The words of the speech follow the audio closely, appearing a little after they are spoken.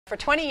For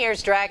 20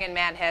 years, Dragon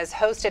Man has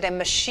hosted a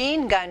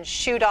machine gun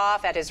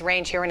shoot-off at his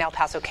range here in El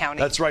Paso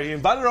County. That's right. He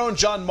invited our own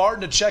John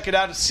Martin to check it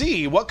out and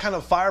see what kind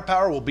of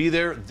firepower will be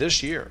there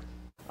this year.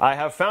 I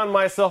have found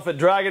myself at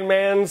Dragon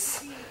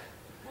Man's.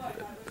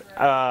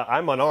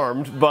 I'm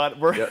unarmed, but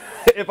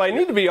if I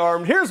need to be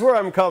armed, here's where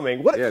I'm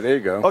coming. Yeah, there you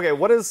go. Okay,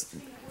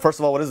 first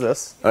of all, what is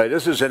this?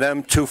 This is an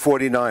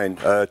M249,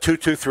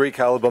 223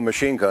 caliber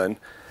machine gun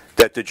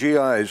that the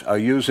GIs are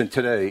using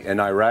today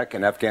in Iraq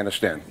and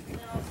Afghanistan.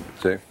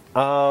 See?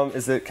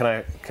 Is it? Can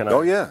I?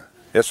 Oh yeah,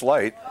 it's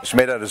light. It's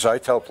made out of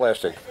Zytel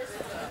plastic.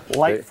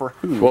 Light for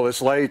who? Well,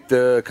 it's light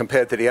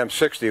compared to the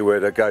M60 where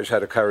the guys had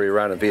to carry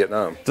around in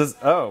Vietnam.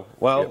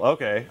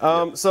 Okay.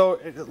 So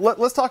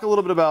let's talk a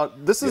little bit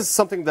about, this is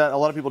something that a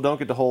lot of people don't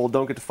get to hold,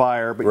 don't get to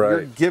fire, but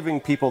you're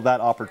giving people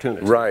that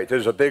opportunity. Right.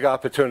 There's a big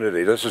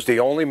opportunity. This is the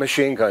only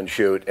machine gun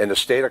shoot in the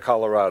state of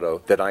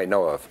Colorado that I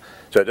know of.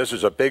 So this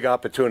is a big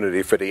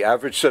opportunity for the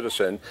average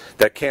citizen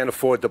that can't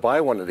afford to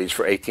buy one of these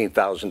for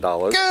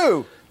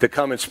 $18,000. To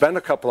come and spend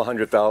a couple of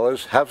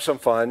 $100, have some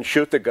fun,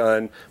 shoot the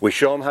gun. We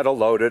show them how to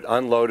load it,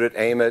 unload it,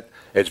 aim it.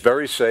 It's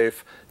very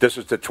safe. This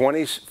is the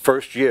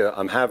 21st year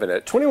I'm having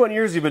it. 21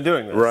 years you've been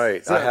doing this.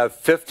 Right. So I have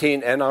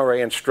 15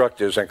 NRA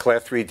instructors and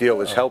Class 3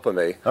 dealers helping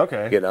me.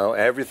 Okay. You know,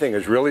 everything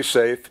is really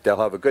safe. They'll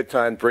have a good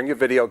time. Bring your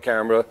video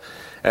camera,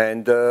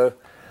 and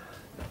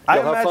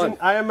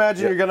I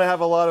imagine you're going to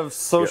have a lot of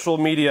social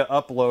media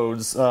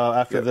uploads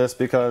after this,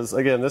 because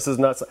again, this is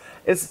nuts.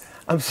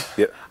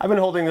 I've been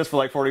holding this for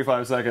like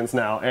 45 seconds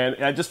now,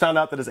 and I just found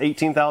out that it's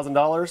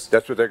 $18,000.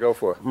 That's what they go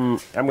for. I'm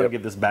going to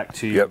give this back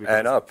to you.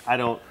 And up. I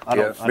don't.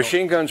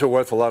 Machine guns are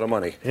worth a lot of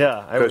money.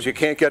 Yeah. Because you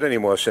can't get any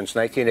more since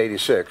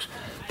 1986.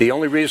 The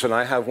only reason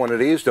I have one of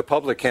these, the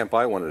public can't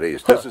buy one of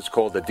these. This is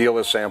called the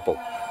dealer sample.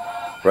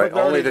 Right.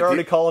 They're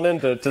already calling in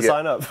to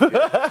sign up.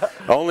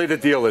 Only the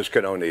dealers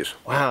can own these.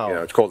 Wow. You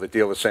know, it's called the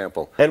dealer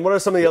sample. And what are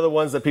some of the other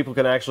ones that people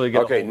can actually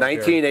get? Okay,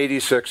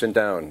 1986 and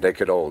down, they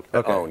could own.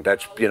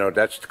 That's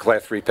that's the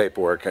Class 3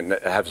 paperwork, and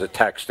it has a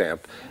tax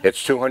stamp.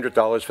 It's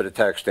 $200 for the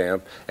tax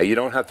stamp, and you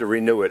don't have to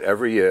renew it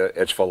every year.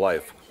 It's for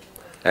life.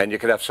 And you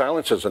could have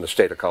silencers in the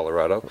state of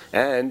Colorado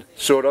and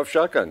sawed-off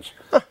shotguns.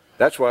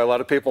 That's why a lot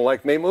of people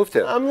like me moved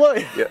here. I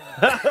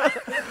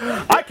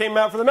came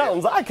out for the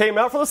mountains. I came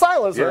out for the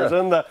silencers.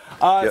 And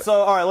so,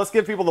 all right, let's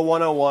give people the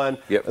 101.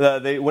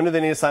 When do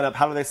they need to sign up?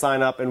 How do they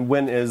sign up? And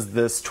when is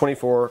this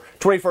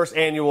 21st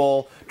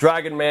annual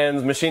Dragon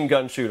Man's machine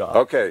gun shoot-off?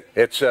 Okay,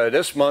 it's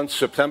this month,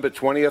 September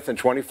 20th and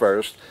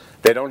 21st.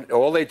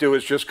 All they do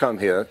is just come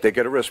here. They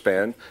get a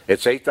wristband.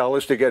 It's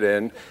 $8 to get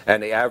in,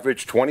 and they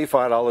average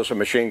 $25 a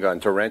machine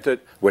gun to rent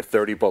it with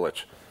 30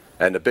 bullets.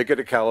 And the bigger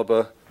the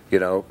caliber,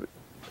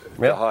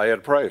 the higher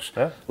the price.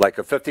 Like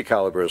a 50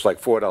 caliber is like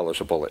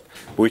 $4 a bullet.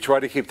 We try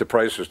to keep the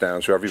prices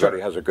down so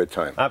everybody has a good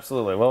time.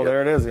 Absolutely. Well,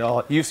 there it is,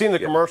 y'all. You've seen the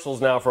commercials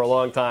now for a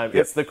long time.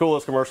 It's the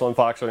coolest commercial in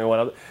Fox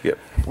 21.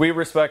 We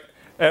respect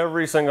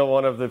every single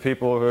one of the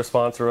people who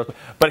sponsor us,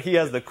 but he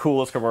has the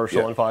coolest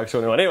commercial in Fox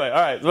 21. Anyway,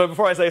 all right, so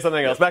before I say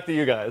something else, back to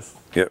you guys.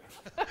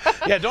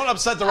 Yeah, don't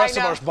upset the rest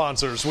of our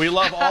sponsors. We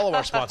love all of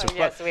our sponsors.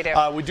 Yes, we do.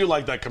 We do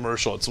like that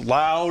commercial. It's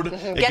loud.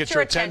 It gets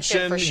your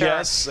attention. For sure.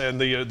 Yes, and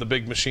the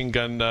big machine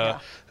gun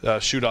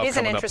shoot-off. He's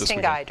an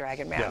interesting guy,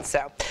 Dragon Man.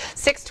 So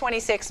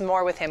 6:26,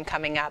 more with him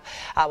coming up.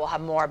 We'll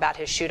have more about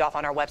his shoot-off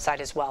on our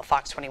website as well,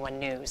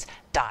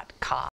 fox21news.com.